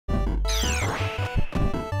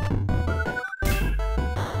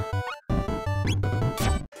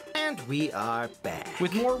we are back.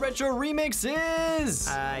 With more retro remixes!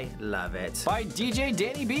 I love it. By DJ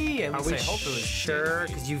Danny B. Are we sure?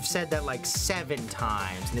 Because you've said that like 7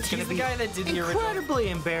 times. And it's going to be the guy that did the incredibly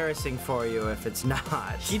embarrassing for you if it's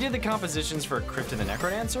not. He did the compositions for Crypt and the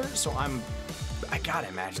NecroDancer, so I gotta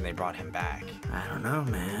imagine they brought him back. I don't know,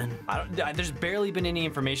 man. There's barely been any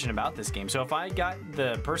information about this game, so if I got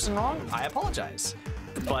the person wrong, I apologize.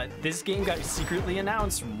 But this game got secretly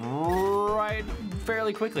announced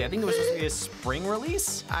fairly quickly. I think it was supposed to be a spring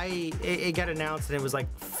release. It got announced and it was like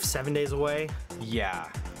 7 days away. Yeah.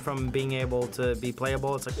 From being able to be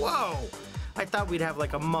playable. It's like, whoa! I thought we'd have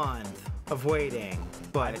like a month of waiting,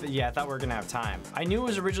 but I thought we were gonna have time. I knew it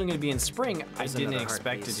was originally gonna be in spring. I didn't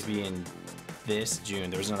expect it to be in this June.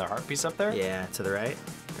 There was another heart piece up there? Yeah, to the right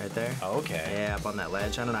there. Okay. Yeah, up on that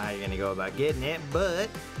ledge. I don't know how you're gonna go about getting it, but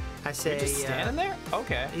I say... You're just standing there?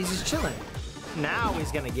 Okay. He's just chilling. Now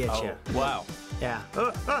he's gonna get you. Wow. Yeah.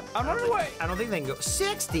 I'm running away. I don't think they can go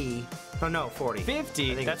 60. Oh no, 40.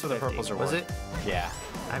 50. That's what the purples are worth. Was it? Yeah.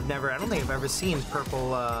 I don't think I've ever seen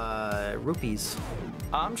purple rupees.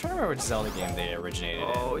 I'm trying to remember which Zelda game they originated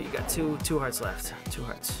in. Oh, you got two hearts left. 2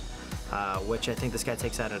 hearts. Which I think this guy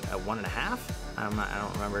takes out at 1.5. I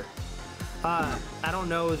don't remember. I don't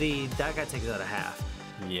know that guy takes out a half.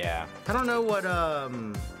 Yeah. I don't know what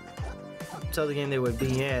Zelda game they would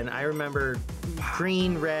be in. I remember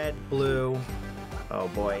green, red, blue. Oh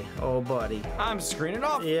boy. Oh buddy. I'm screening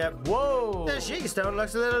off. Yep. Whoa. The Sheik Stone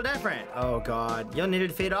looks a little different. Oh god. You'll need to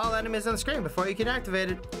defeat all enemies on the screen before you can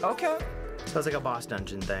activate it. Okay. So it's like a boss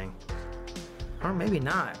dungeon thing. Or maybe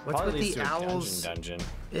not. What's Probably with the owls? Dungeon.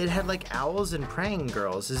 It had like owls and praying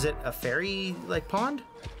girls. Is it a fairy like pond?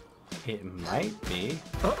 It might be.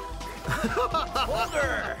 Oh.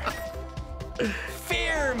 Boulder!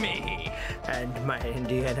 Fear me! And my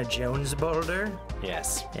Indiana Jones boulder?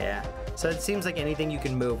 Yes. Yeah. So it seems like anything you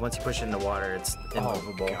can move, once you push it in the water, it's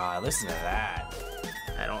immovable. Oh god, listen to that.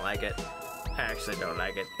 I don't like it. I actually don't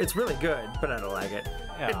like it. It's really good, but I don't like it.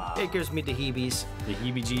 It gives me the heebies. The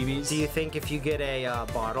heebie-jeebies? Do you think if you get a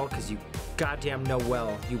bottle, because you goddamn know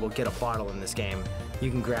well you will get a bottle in this game,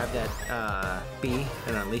 you can grab that bee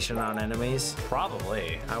and unleash it on enemies?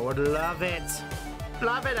 Probably. I would love it.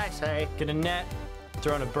 Love it, I say. Get a net,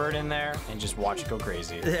 throw in a bird in there, and just watch it go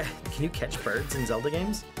crazy. Can you catch birds in Zelda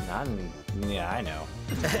games? Yeah, I know.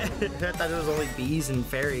 I thought it was only bees and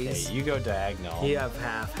fairies. Hey, you go diagonal. You have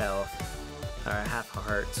half health. Or half a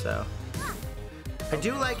heart, so. I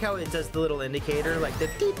do like how it does the little indicator, like the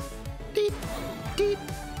deep, deep, deep,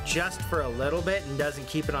 just for a little bit and doesn't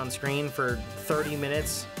keep it on screen for 30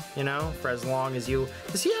 minutes, you know, for as long as you.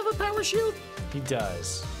 Does he have a power shield? He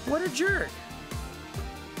does. What a jerk.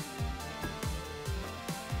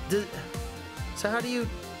 So how do you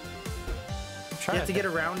have to get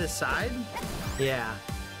around his side? Yeah.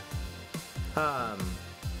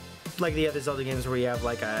 Like the other Zelda games where you have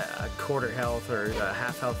like a quarter health or a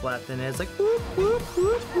half health left, and it's like whoop, whoop,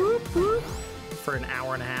 whoop, whoop, whoop, for an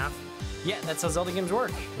hour and a half. Yeah, that's how Zelda games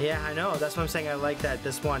work. Yeah, I know. That's what I'm saying. I like that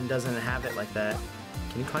this one doesn't have it like that.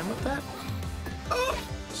 Can you climb up that? Oh!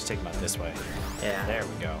 Just take him out this way. Yeah. There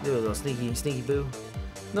we go. Do a little sneaky boo.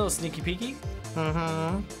 Little sneaky peeky.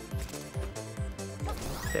 Mm-hmm.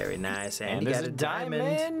 Very nice. And you got a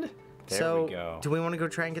diamond. There we go. Do we want to go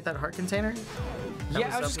try and get that heart container?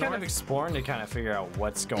 Yeah, I was just kind of exploring to kind of figure out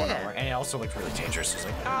what's going on. And it also looked really dangerous. It was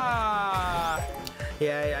like, ah!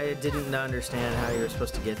 Yeah, I didn't understand how you were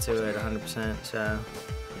supposed to get to it 100%, so.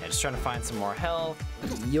 Yeah, just trying to find some more health.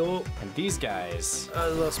 Yo. And these guys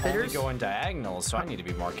little spitters? only go in diagonals, so I need to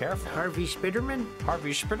be more careful. Harvey Spitterman?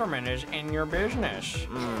 Harvey Spitterman is in your business.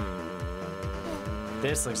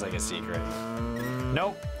 This looks like a secret.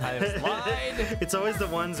 Nope, I lied. It's always the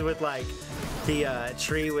ones with like the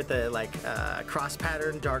tree with the like cross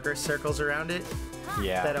pattern, darker circles around it.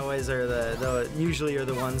 Yeah. That always are usually are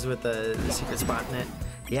the ones with the secret spot in it.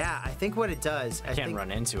 Yeah, I think what it does. I can't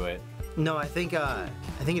run into it. No, I think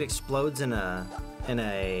it explodes in a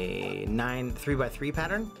 3x3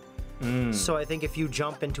 pattern. So I think if you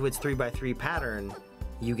jump into its 3x3 pattern,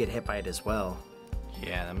 you get hit by it as well.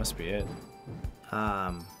 Yeah, that must be it.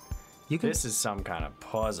 This is some kind of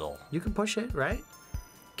puzzle. You can push it, right?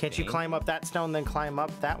 Can't you climb up that stone, then climb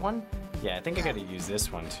up that one? Yeah, I think I gotta use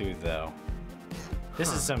this one too, though.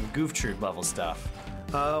 This is some Goof Troop level stuff.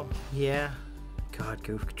 Oh, yeah. God,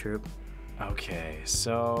 Goof Troop. Okay,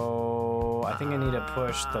 so I think I need to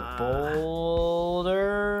push the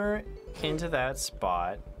boulder into that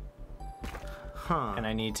spot. Huh. And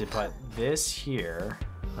I need to put this here.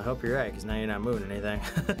 I hope you're right, because now you're not moving anything.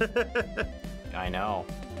 I know.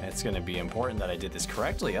 It's going to be important that I did this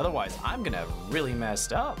correctly. Otherwise, I'm going to have really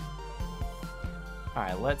messed up. All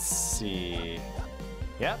right, let's see.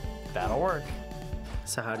 Yep, that'll work.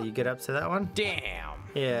 So how do you get up to that one? Damn.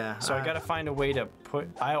 Yeah. So I gotta find a way to put.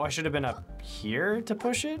 I should have been up here to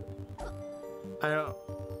push it. I don't.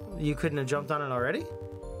 You couldn't have jumped on it already?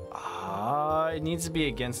 It needs to be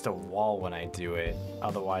against a wall when I do it.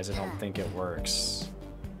 Otherwise, I don't think it works.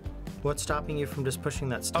 What's stopping you from just pushing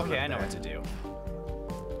that stone? Okay, up I know there? what to do.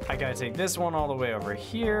 I gotta take this one all the way over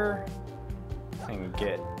here, and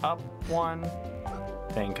get up one,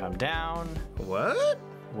 then come down. What?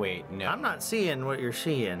 Wait, no. I'm not seeing what you're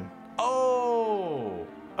seeing. Oh,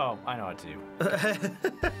 I know what to do.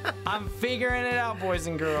 I'm figuring it out, boys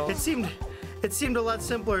and girls. It seemed a lot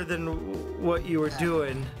simpler than what you were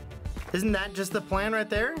doing. Isn't that just the plan right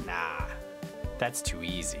there? Nah, that's too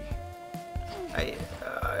easy. I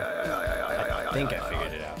think I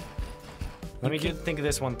figured it out. Let me think of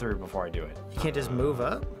this one through before I do it. You can't just move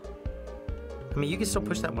up? I mean, you can still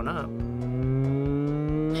push that one up.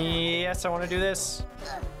 Yes, I want to do this.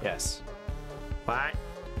 Yes. What?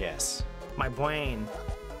 Yes. My brain.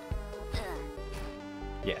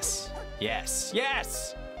 Yes. Yes.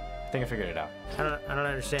 Yes! I think I figured it out. I don't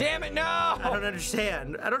understand. Damn it, no! I don't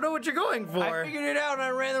understand. I don't know what you're going for. I figured it out and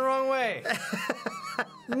I ran the wrong way.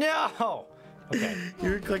 No! Okay.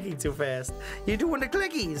 You're clicking too fast. You're doing the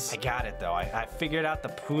clickies. I got it though. I figured out the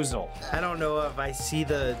puzzle. I don't know if I see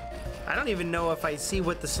I don't even know if I see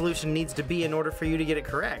what the solution needs to be in order for you to get it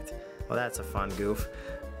correct. Well, that's a fun goof.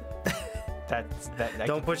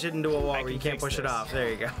 Don't push it into a wall where you can't push it off.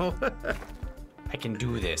 There you go. I can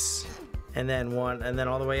do this. And then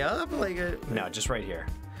all the way up? No, just right here.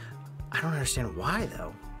 I don't understand why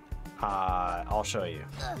though. I'll show you.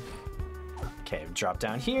 Okay, drop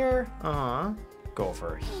down here. Go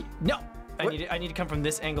over here. No! I need to come from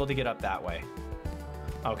this angle to get up that way.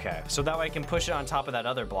 Okay, so that way I can push it on top of that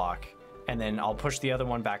other block, and then I'll push the other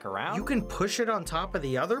one back around. You can push it on top of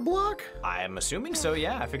the other block? I'm assuming so,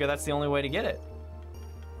 yeah. I figure that's the only way to get it.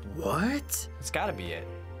 What? It's gotta be it.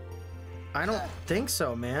 I don't think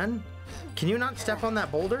so, man. Can you not step on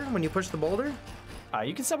that boulder when you push the boulder?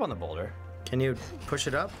 You can step on the boulder. Can you push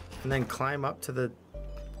it up and then climb up to the...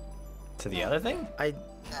 To the other thing?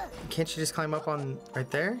 Can't you just climb up on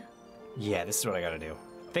right there? Yeah, this is what I gotta do.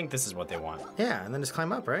 I think this is what they want. Yeah, and then just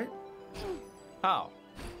climb up, right? Oh.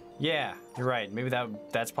 Yeah, you're right. Maybe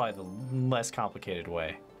that's probably the less complicated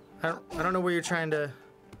way. I don't know where you're trying to...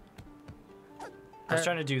 I was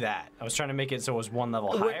trying to do that. I was trying to make it so it was one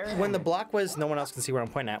level higher. When the block was, no one else can see where I'm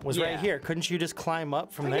pointing at, was right here. Couldn't you just climb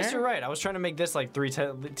up from there? I guess you're right. I was trying to make this like three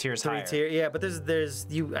tiers higher. Yeah, but I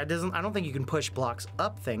don't think you can push blocks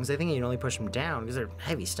up things. I think you can only push them down because they're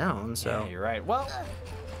heavy stones. So yeah, you're right. Well,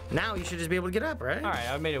 now you should just be able to get up, right? All right,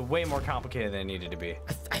 I made it way more complicated than it needed to be.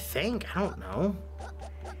 I think. I don't know.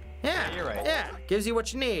 Yeah, you're right. Yeah, gives you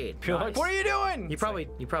what you need. People are like, what are you doing? You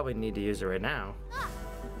probably need to use it right now.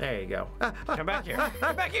 There you go. Come back here.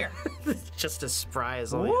 Come back here. Just as spry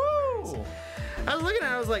as all. Woo! I was looking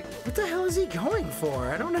at it, I was like, what the hell is he going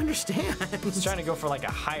for? I don't understand. He's trying to go for like a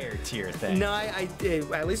higher tier thing. No,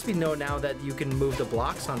 at least we know now that you can move the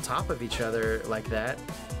blocks on top of each other like that.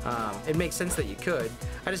 It makes sense that you could.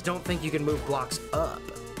 I just don't think you can move blocks up.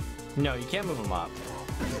 No, you can't move them up.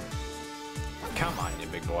 Come on, you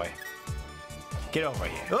big boy. Get over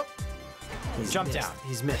here. Oh. Jump down.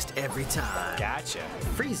 He's missed every time. Gotcha.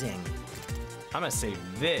 Freezing. I'm gonna save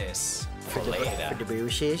this for later. For the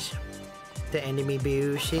bushes. The enemy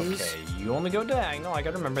bushes. Okay, you only go diagonal. I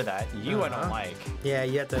gotta remember that. I don't like. Yeah,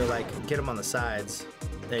 you have to like get them on the sides.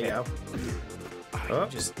 There you go. Oh,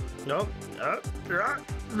 just nope.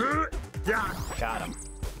 Got him.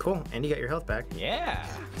 Cool, and you got your health back. Yeah.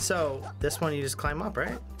 So this one you just climb up,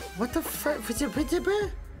 right? What the frick?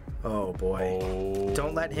 Oh boy. Oh.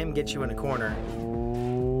 Don't let him get you in a corner.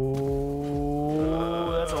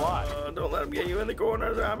 Oh, that's a lot. Don't let him get you in the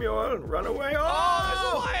corner, Samuel. Run away. Oh, there's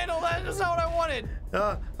a Lionel. That's not what I wanted.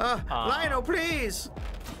 Lionel, please.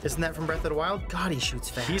 Isn't that from Breath of the Wild? God, he shoots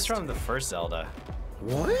fast. He's from the first Zelda.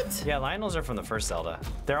 What? Yeah, Lionels are from the first Zelda.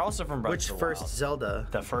 They're also from Breath of the Wild. Which first Zelda?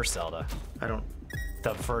 The first Zelda. I don't...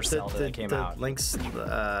 The first Zelda that came out. Link's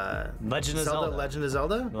Legend of Zelda. Legend of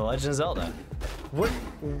Zelda? The Legend of Zelda. What?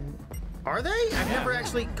 Are they? I've never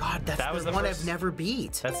actually... God, that was the one I've never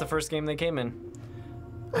beat. That's the first game they came in.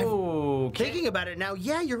 Ooh, thinking about it now,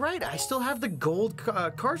 yeah, you're right. I still have the gold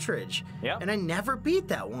cartridge. Yeah. And I never beat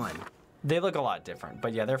that one. They look a lot different,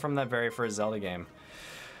 but yeah, they're from that very first Zelda game.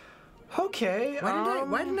 Okay.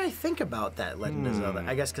 Why didn't I think about that Legend of Zelda?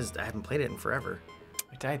 I guess because I haven't played it in forever.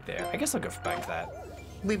 I died there. I guess I'll go back to that.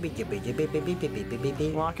 Unlocking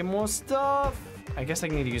Unlocking more stuff. I guess I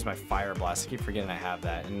need to use my fire blast. I keep forgetting I have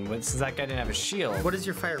that. And since that guy didn't have a shield. What is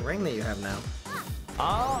your fire ring that you have now?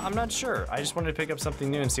 I'm not sure. I just wanted to pick up something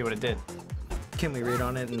new and see what it did. Can we read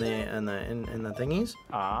on it in the thingies?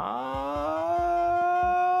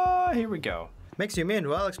 Here we go. Makes you immune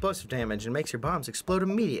to all explosive damage and makes your bombs explode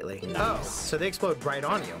immediately. Nice. Oh, so they explode right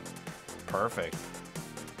on you. Perfect.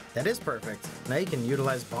 That is perfect. Now you can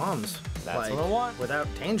utilize bombs. That's what I want. Without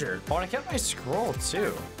danger. Oh, and I kept my scroll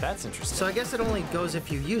too. That's interesting. So I guess it only goes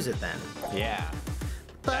if you use it then. Yeah.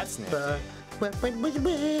 That's nifty. Can't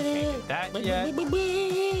get that yet.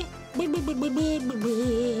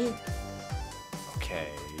 Okay,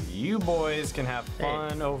 you boys can have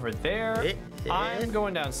fun over there. I'm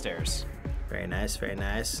going downstairs. Very nice, very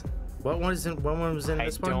nice. What one was in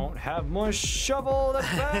this one? I don't have my shovel. That's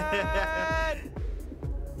bad.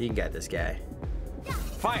 You can get this guy.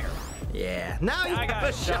 Fire. Yeah. Now you I got got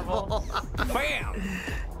a shovel. Bam.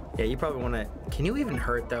 Yeah, you probably want to. Can you even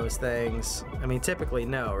hurt those things? I mean, typically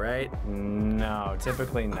no, right? No,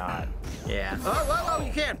 typically not. Yeah. Oh,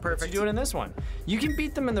 you can. Perfect. You do it in this one. You can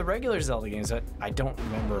beat them in the regular Zelda games, but I don't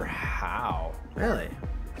remember how. Really?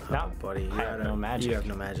 No, Oh, buddy, you I have no magic. You have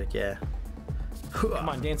no magic, yeah. Come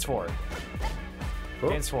on, dance forward. Oh.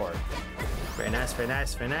 Dance forward. Very nice, very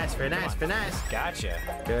nice, very nice, very nice, very nice. Gotcha.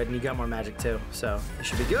 Good, and you got more magic too, so it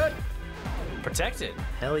should be good. Protected.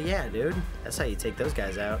 Hell yeah, dude. That's how you take those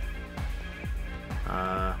guys out.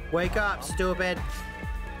 Wake up, stupid.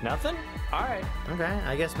 Nothing? All right. Okay,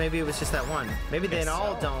 I guess maybe it was just that one. Maybe they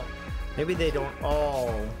all don't. Maybe they don't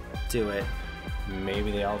all do it.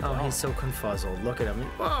 Maybe they all Oh, don't. he's so confuzzled. Look at him.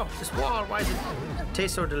 Oh, this wall. Why does it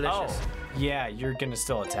taste so delicious? Oh, yeah, you're gonna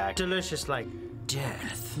still attack. Delicious like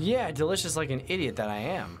death. Yeah, delicious like an idiot that I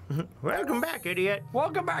am. Welcome back, idiot.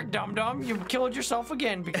 Welcome back, dum-dum. You killed yourself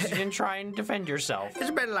again because you didn't try and defend yourself.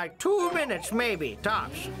 It's been like 2 minutes, maybe,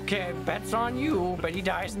 tops. Okay, bet's on you, but he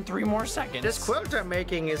dies in 3 more seconds. This quilt I'm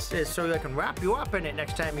making is so I can wrap you up in it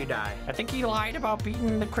next time you die. I think he lied about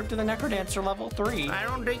beating the Crypt of the NecroDancer level 3. I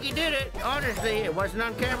don't think he did it. Honestly, it wasn't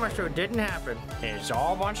on camera, so it didn't happen. It's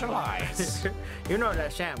all a bunch of lies. You know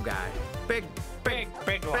that Sam guy. Big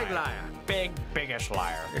liar. Biggest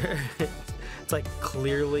liar. It's like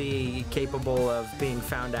clearly capable of being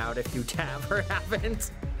found out if you have or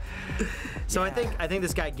haven't. So Yeah. I think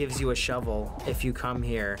this guy gives you a shovel if you come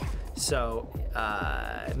here. So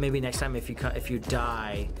maybe next time if you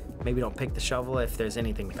die, maybe don't pick the shovel if there's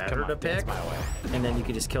anything better Come on, to pick. dance my way. And then you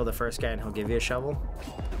could just kill the first guy and he'll give you a shovel.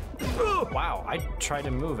 Wow, I tried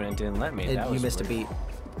to move and it didn't let me. That You was missed a rude. beat.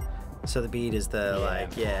 So the beat is the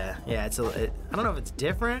Yeah. it's I don't know if it's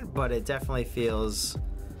different, but it definitely feels.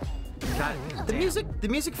 God, the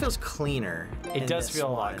music feels cleaner. It in does this feel a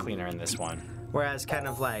lot one. cleaner in this one. Whereas kind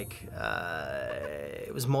of like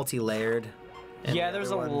it was multi-layered. in Yeah, the there's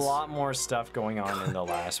a other ones. lot more stuff going on in the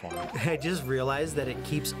last one. I just realized that it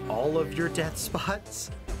keeps all of your death spots,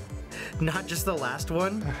 not just the last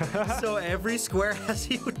one. So every square has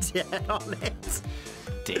you dead on it.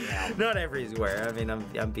 Damn. Not every square. I mean,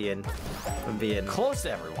 I'm being Close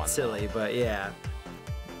to everyone. silly, but yeah.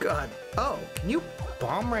 God. Oh, can you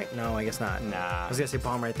bomb right? No, I guess not. Nah. I was gonna say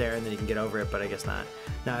bomb right there, and then you can get over it, but I guess not.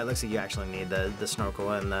 No, it looks like you actually need the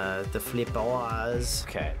snorkel and the flippers.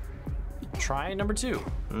 Okay. Try number 2.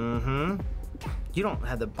 Mm-hmm. You don't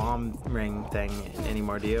have the bomb ring thing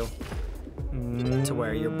anymore, do you? To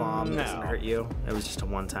where your bomb doesn't No. hurt you. It was just a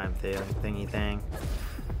one-time thingy thing.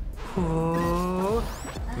 Ooh.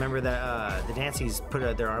 Remember that the Dancies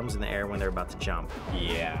put their arms in the air when they're about to jump.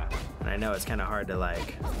 Yeah. And I know it's kind of hard to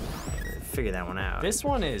like figure that one out. This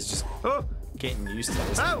one is just Oh! getting used to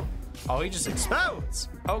this. Oh! Oh, he just explodes.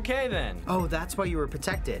 Okay then. Oh, that's why you were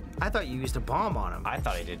protected. I thought you used a bomb on him. I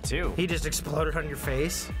thought he did too. He just exploded on your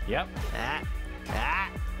face. Yep.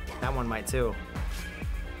 That one might too.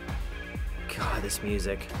 God, this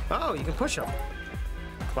music. Oh, you can push him.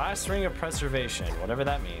 Glass ring of preservation, whatever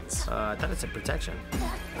that means. I thought it said protection.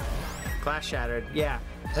 Glass shattered. Yeah,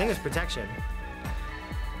 I think it's protection.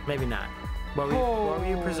 Maybe not. What were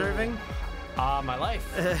you preserving? My life.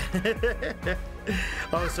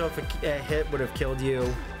 Oh, so if a hit would have killed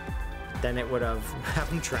you, then it would have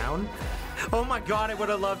him drown? Oh my god, I would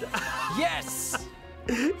have loved. Yes!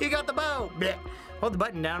 You got the bow! Blech. Hold the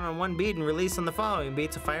button down on one beat and release on the following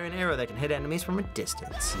beat to fire an arrow that can hit enemies from a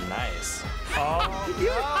distance. Nice. Oh,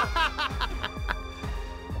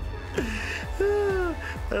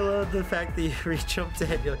 I love the fact that you reach up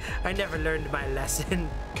to it. You're like, I never learned my lesson.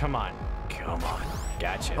 come on. Come on.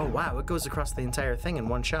 Gotcha. Oh wow, it goes across the entire thing in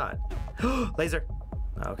one shot. Laser.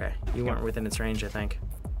 Okay, you weren't within its range, I think.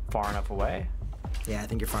 Far enough away. Yeah, I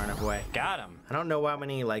think you're far enough away. Got him. I don't know how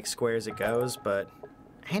many like squares it goes, but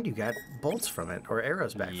a And you got bolts from it, or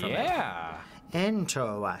arrows back from it. Yeah.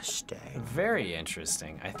 Interesting. Very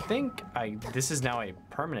interesting. I think this is now a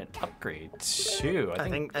permanent upgrade too. I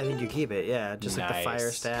think you keep it, yeah. Just like the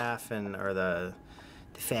fire staff or the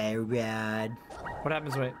fire rod. What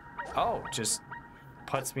happens when just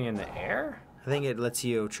puts me in the air? I think it lets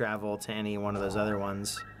you travel to any one of those other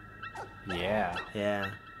ones. Yeah.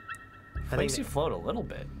 Yeah. Makes you float a little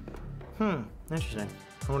bit. Interesting.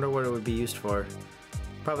 I wonder what it would be used for.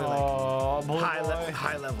 Probably like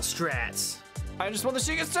high level strats. I just won the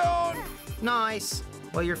Sheikah Stone! Nice.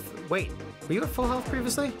 Well, wait, were you at full health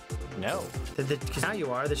previously? No. Because now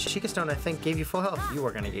you are. The Sheikah Stone, I think, gave you full health. You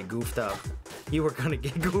were gonna get goofed up. You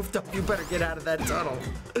better get out of that tunnel.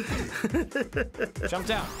 Jump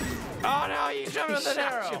down. Oh no, you jumped with an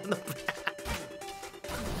arrow.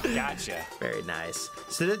 Gotcha. Very nice.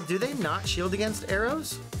 So do they not shield against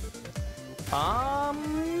arrows?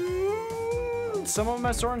 Some of them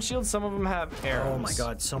have sword and shield, some of them have arrows. Oh my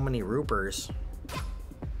god, so many Ruperts.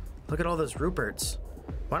 Look at all those Ruperts.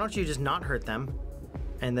 Why don't you just not hurt them?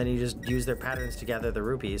 And then you just use their patterns to gather the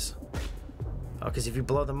rupees. Oh, because if you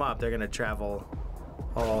blow them up, they're gonna travel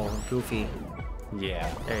all goofy. Yeah.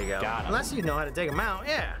 There you go. Got 'em. Unless you know how to take them out,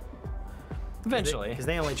 yeah. Eventually. Because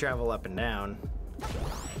they only travel up and down.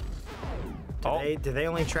 Do they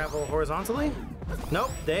only travel horizontally?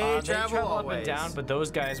 Nope, they travel up and down, but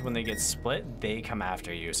those guys, when they get split, they come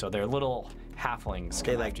after you. So they're little halflings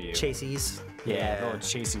come after you. Chasies. Yeah, little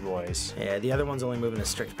chasey boys. Yeah, the other one's only moving a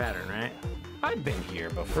strict pattern, right? I've been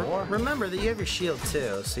here before. Remember that you have your shield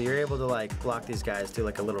too, so you're able to like block these guys, do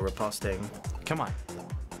like a little riposting. Come on.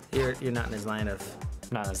 You're not in his line of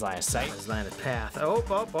sight. His line of path. Oh.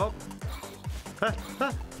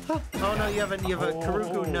 Oh no, you have a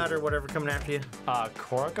Karuku nut or whatever coming after you.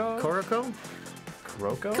 Koroko? Koroko?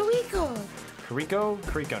 Kuroko?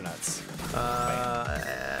 Kariko nuts.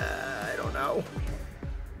 I don't know.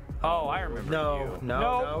 Oh, I remember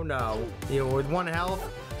No. You with 1 health?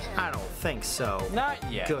 I don't think so. Not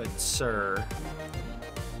yet. Good sir.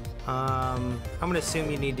 I'm gonna assume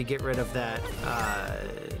you need to get rid of that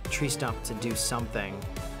tree stump to do something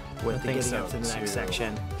with getting up to the next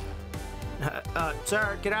section.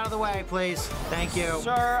 Sir, get out of the way, please. Thank you.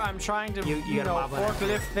 Sir, I'm trying to,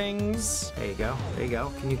 forklift things. There you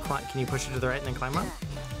go. Can you push it to the right and then climb up?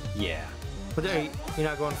 Yeah. But you're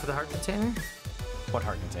not going for the heart container? What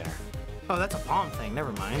heart container? Oh, that's a bomb thing.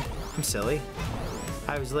 Never mind. I'm silly.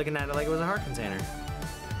 I was looking at it like it was a heart container.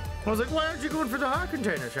 I was like, why aren't you going for the heart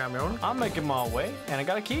container, champion? I'm making my way, and I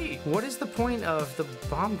got a key. What is the point of the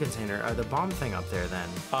bomb container, or the bomb thing up there, then?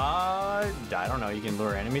 I don't know. You can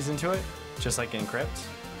lure enemies into it, just like in Crypt.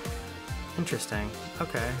 Interesting.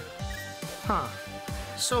 Okay. Huh.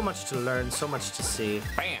 So much to learn, so much to see.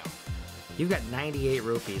 Bam! You've got 98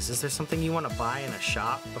 rupees. Is there something you want to buy in a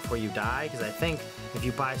shop before you die? Because I think if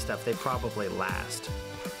you buy stuff, they probably last.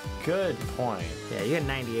 Good point. Yeah, you got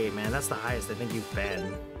 98, man. That's the highest I think you've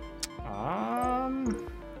been.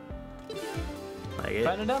 Like it.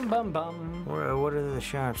 Ba-da-dum-bum-bum. What are the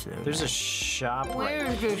shops there? There's a shop Where's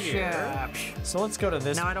right the here. shop? So let's go to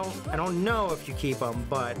this. Now I don't know if you keep them,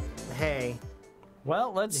 but hey.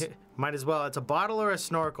 Well, let's. Might as well. It's a bottle or a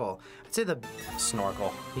snorkel. I'd say the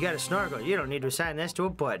Snorkel. You got a snorkel. You don't need to assign this to a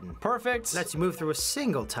button. Perfect. Lets you move through a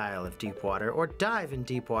single tile of deep water or dive in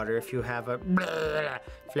deep water if you have a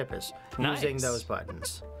flippers using those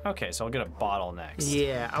buttons. Okay, so I'll get a bottle next.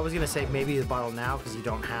 Yeah, I was gonna say maybe the bottle now because you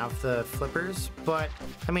don't have the flippers, but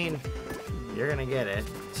I mean, you're gonna get it,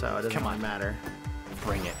 so it doesn't really matter.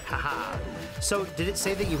 Bring it. Haha. So did it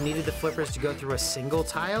say that you needed the flippers to go through a single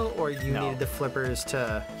tile, or you needed the flippers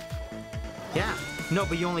to? Yeah. No,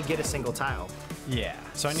 but you only get a single tile. Yeah.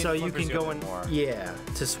 So I need. So you can go in. More. Yeah,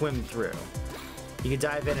 to swim through. You can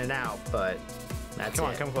dive in and out, but that's Come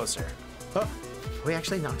on, come closer. Oh, he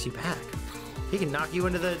actually knocks you back. He can knock you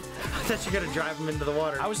into the. I thought you were gonna drive him into the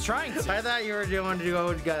water. I was trying to. I thought you were going to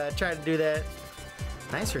go try to do that.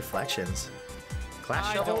 Nice reflections.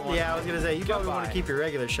 Glass shovel? Yeah, I was gonna say you probably want to keep your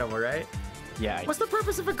regular shovel, right? Yeah. What's the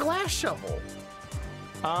purpose of a glass shovel?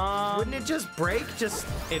 Wouldn't it just break?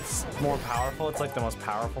 It's more powerful. It's like the most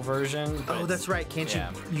powerful version. Oh, that's right. Can't you?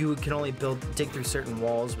 You can only dig through certain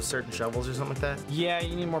walls with certain shovels or something like that. Yeah,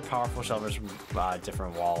 you need more powerful shovels from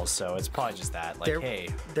different walls. So it's probably just that.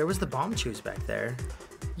 Like, there was the bomb chews back there.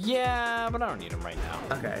 Yeah, but I don't need them right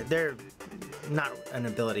now. Okay, they're not an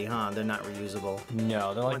ability, huh? They're not reusable.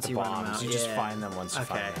 No, they're like the bombs. You just find them once you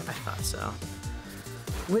find them. I thought so.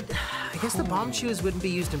 I guess the bomb chews wouldn't be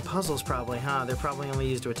used in puzzles, probably, huh? They're probably only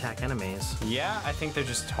used to attack enemies. Yeah, I think they're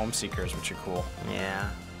just home seekers, which are cool. Yeah.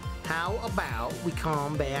 how about we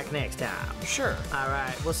come back next time? Sure. All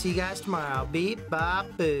right, we'll see you guys tomorrow. Beep, bop,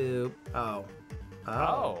 boop. Oh.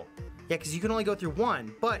 Oh. Yeah, because you can only go through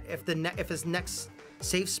one, but if his next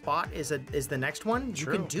safe spot is the next one, you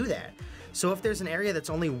can do that. So if there's an area that's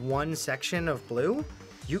only one section of blue,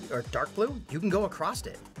 or dark blue, you can go across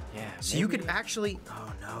it. Yeah. So you could actually.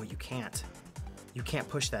 Oh no, you can't. You can't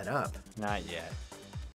push that up. Not yet.